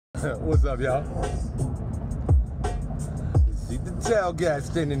What's up, y'all? You see the tall guy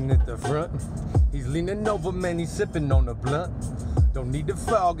standing at the front. He's leaning over, man, he's sipping on a blunt. Don't need the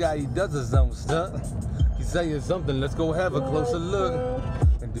foul guy, he does his own stunt. He's saying something, let's go have a closer look.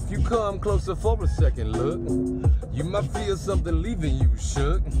 And if you come closer for a second look, you might feel something leaving you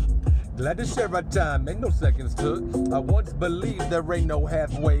shook. Glad to share our time, ain't no seconds took. I once believed there ain't no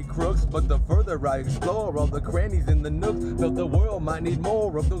halfway crooks, but the further I explore all the crannies in the nooks, felt the world might need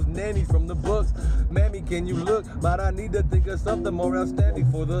more of those nannies from the books. Mammy, can you look? Might I need to think of something more outstanding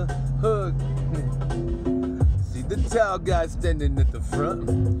for the hook? See the tall guy standing at the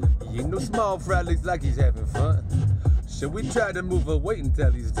front. He ain't no small fry, looks like he's having fun. Should we try to move away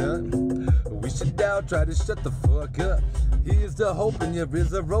until he's done? We should now try to shut the fuck up. Here's the hope and your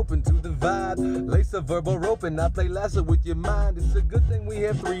ears are open to the vibe. Lace a verbal rope and I play lasso with your mind. It's a good thing we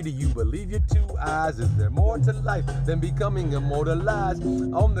have three. Do you believe your two eyes? Is there more to life than becoming immortalized?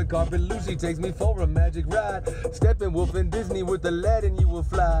 On the carpet, Lucy takes me for a magic ride. Stepping wolf in Disney with the lad and you will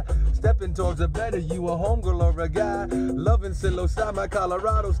fly. Stepping towards a better, you a homegirl or a guy. Loving Silosai, my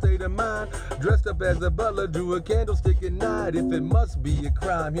Colorado state of mind. Dressed up as a butler, drew a candlestick at night. If it must be a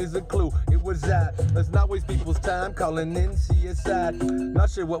crime, here's a clue. It was I. Let's not waste people's time calling in CSI. Not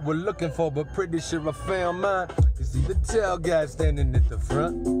sure what we're looking for, but pretty sure I found mine. You see the tall guy standing at the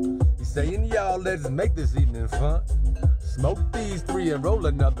front. He's saying, y'all, let's make this evening fun. Smoke these three and roll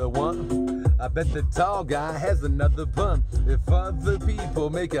another one. I bet the tall guy has another bun. If other people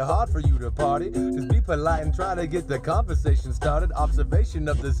make it hard for you to party, just be polite and try to get the conversation started. Observation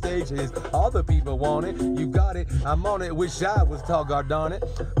of the stage is all the people want it. You got it, I'm on it, wish I was tall, god darn it.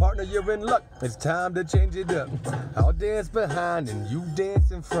 Partner, you're in luck, it's time to change it up. I'll dance behind and you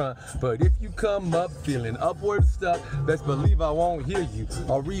dance in front. But if you come up feeling upward stuck, best believe I won't hear you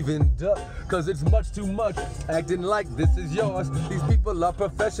or even duck. Cause it's much too much acting like this is yours. These people are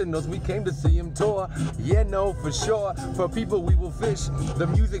professionals, we came to see them tour. Yeah, no, for sure, for people we will fish. The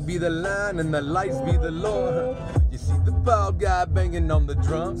music be the line and the lights be the lure. You see the bald guy banging on the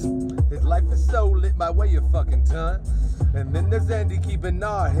drums. His life is so lit, my way a fucking ton. And then there's Andy keeping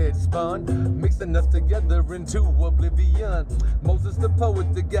our heads spun, mixing us together into oblivion. Moses the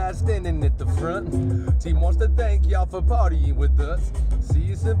poet, the guy standing at the front. Team wants to thank y'all for partying with us.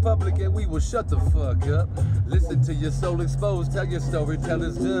 See us in public and we will shut the fuck up. Listen to your soul exposed, tell your story till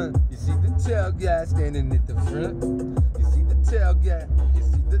it's done. You see the tall guy standing at the front. You see the tall guy,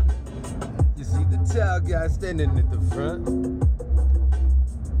 you see the tall guy standing at the front.